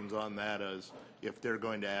feelings on that is if they're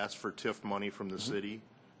going to ask for TIF money from the city,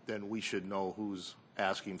 then we should know who's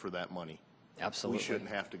asking for that money. Absolutely. We shouldn't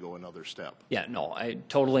have to go another step. Yeah, no, I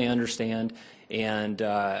totally understand, and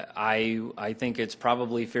I think it's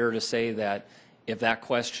probably fair to say that if that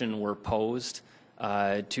question were posed,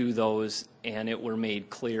 to those, and it were made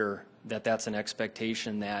clear that that's an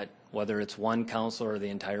expectation that whether it's one council or the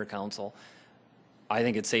entire council, I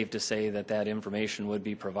think it's safe to say that that information would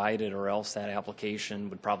be provided, or else that application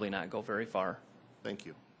would probably not go very far. Thank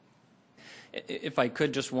you. If I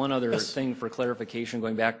could, just one other thing for clarification,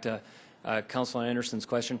 going back to Councilor Anderson's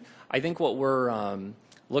question. I think what we're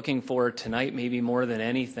looking for tonight, maybe more than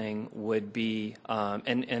anything, would be,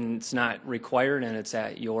 and it's not required and it's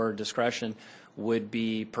at your discretion, would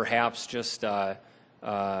be perhaps just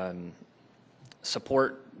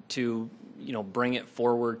support to, bring it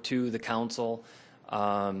forward to the council.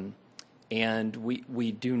 And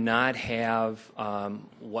we do not have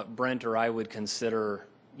what Brent or I would consider,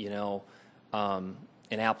 an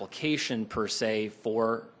application per se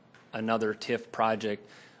for another TIF project.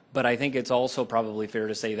 But I think it's also probably fair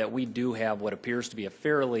to say that we do have what appears to be a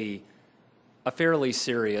fairly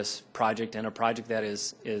serious project, and a project that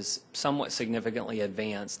is somewhat significantly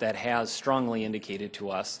advanced, that has strongly indicated to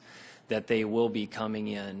us that they will be coming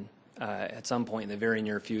in at some point in the very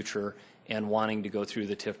near future and wanting to go through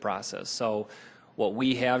the TIF process. So what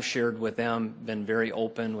we have shared with them, been very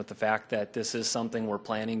open with the fact that this is something we're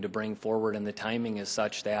planning to bring forward, and the timing is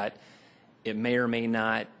such that it may or may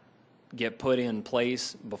not get put in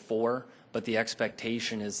place before, but the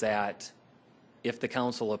expectation is that if the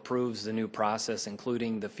council approves the new process,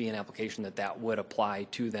 including the fee and application, that would apply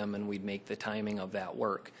to them, and we'd make the timing of that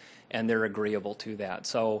work, and they're agreeable to that.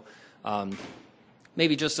 So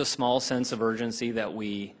maybe just a small sense of urgency that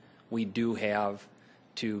we do have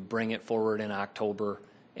to bring it forward in October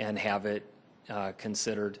and have it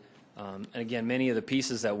considered. And again, many of the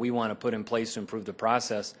pieces that we want to put in place to improve the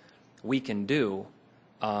process, we can do.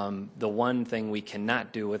 The one thing we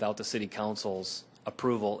cannot do without the city council's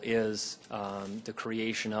approval is the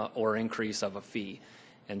creation or increase of a fee.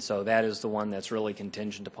 And so that is the one that's really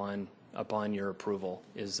contingent upon your approval,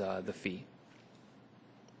 is the fee.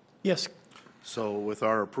 Yes. So with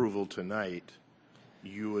our approval tonight,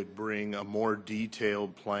 you would bring a more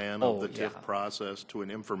detailed plan of the TIF process to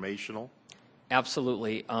an informational?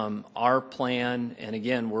 Absolutely. Our plan, and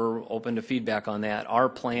again, we're open to feedback on that, our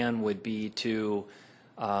plan would be to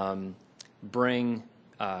bring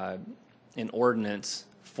an ordinance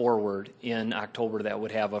forward in October that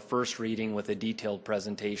would have a first reading with a detailed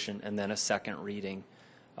presentation, and then a second reading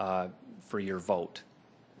for your vote.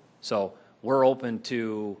 So we're open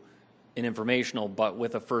to an informational, but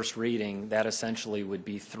with a first reading, that essentially would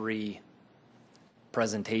be 3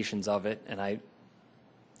 presentations of it. And I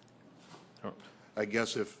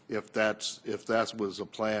guess if that was a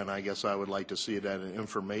plan, I guess I would like to see it at an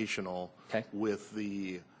informational with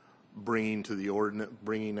the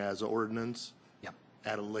bringing as ordinance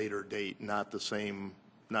at a later date, not the same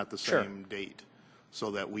date,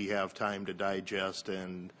 so that we have time to digest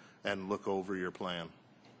and look over your plan.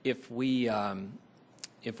 If we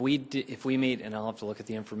made, and I'll have to look at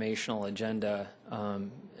the informational agendas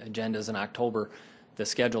in October, the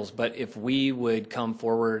schedules, but if we would come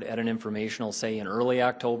forward at an informational, say in early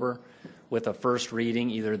October, with a first reading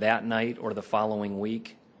either that night or the following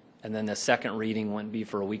week, and then the second reading wouldn't be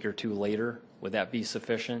for a week or 2 later, would that be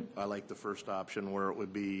sufficient? I like the first option, where it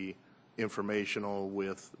would be informational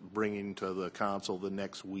with bringing to the council the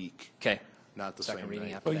next week. Okay. Not the second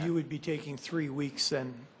reading after that. So you would be taking 3 weeks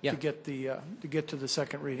then to get to the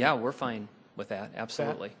second reading? Yeah, we're fine with that.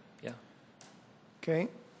 Absolutely. Yeah. Okay.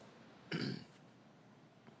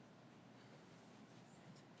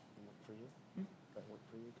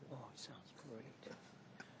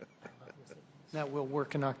 That will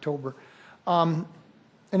work in October.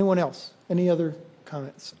 Anyone else? Any other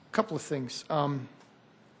comments? A couple of things.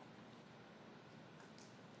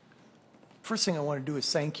 First thing I want to do is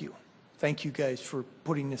thank you. Thank you guys for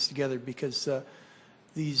putting this together, because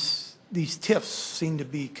these TIFs seem to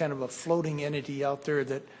be kind of a floating entity out there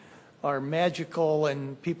that are magical,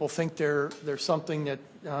 and people think they're something that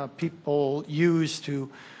people use to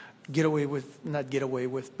get away with, not get away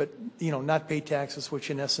with, but not pay taxes, which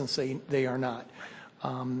in essence they are not.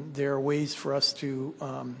 There are ways for us to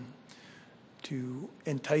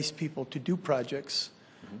entice people to do projects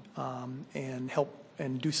and help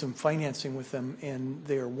and do some financing with them, and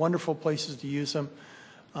they are wonderful places to use them.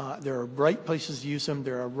 There are right places to use them,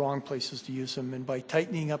 there are wrong places to use them, and by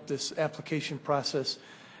tightening up this application process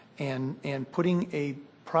and putting a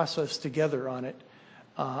process together on it,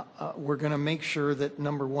 we're going to make sure that,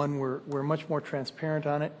 number one, we're much more transparent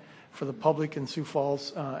on it for the public in Sioux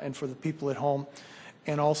Falls and for the people at home,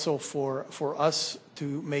 and also for us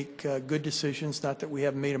to make good decisions. Not that we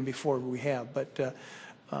haven't made them before, we have, but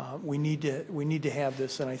we need to have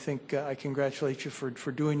this, and I think I congratulate you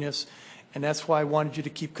for doing this, and that's why I wanted you to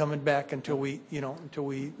keep coming back until we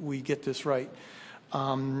get this right.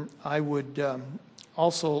 I would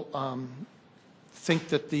also think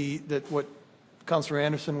that what Councilor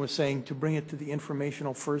Anderson was saying, to bring it to the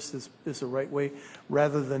informational first is the right way,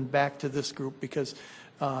 rather than back to this group, because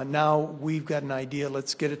now we've got an idea.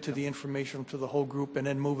 Let's get it to the informational, to the whole group, and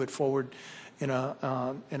then move it forward in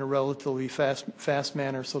a relatively fast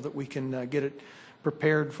manner, so that we can get it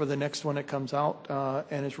prepared for the next one that comes out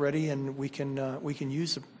and is ready, and we can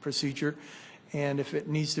use the procedure. And if it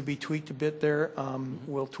needs to be tweaked a bit there,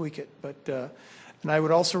 we'll tweak it. But and I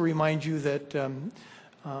would also remind you that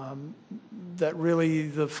that really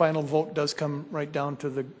the final vote does come right down to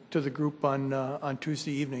the group on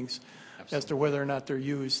Tuesday evenings. Absolutely. As to whether or not they're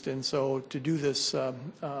used. And so to do this,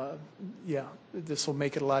 this will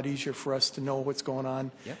make it a lot easier for us to know what's going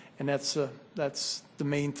on. Yep. And that's the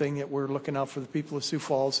main thing, that we're looking out for the people of Sioux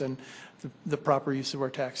Falls and the proper use of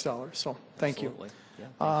our tax dollars. So thank Absolutely. You. Yeah,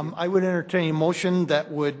 thank you. I would entertain a motion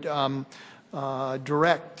that would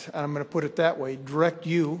direct, and I'm going to put it that way, direct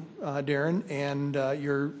you, Darren, and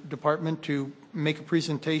your department to make a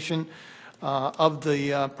presentation of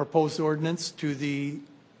the proposed ordinance to the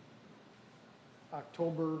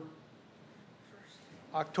October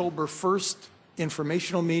 1st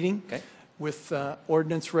informational meeting, okay, with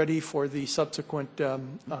ordinance ready for the subsequent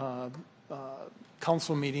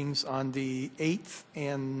council meetings on the 8th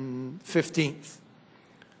and 15th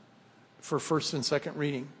for first and second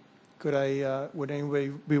reading. Would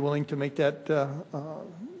anybody be willing to make that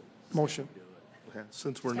motion? Okay.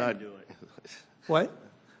 Since we're not what?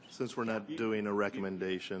 Since we're not doing a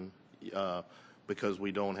recommendation because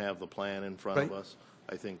we don't have the plan in front of us,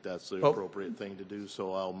 I think that's the appropriate thing to do.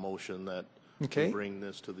 So I'll motion that we bring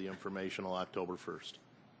this to the informational October 1st.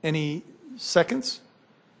 Any seconds?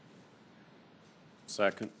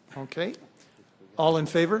 Second. Okay. All in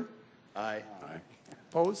favor? Aye. Aye.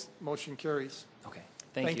 Opposed? Motion carries. Okay.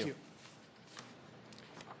 Thank you.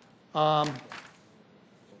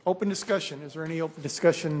 Open discussion. Is there any open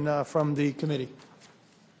discussion from the committee?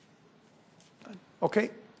 Okay.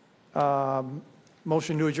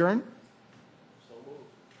 Motion to adjourn? So moved.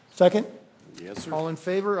 Second? Yes, sir. All in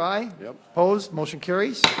favor? Aye. Yep. Opposed? Motion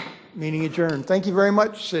carries. Meeting adjourned. Thank you very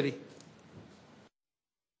much, City.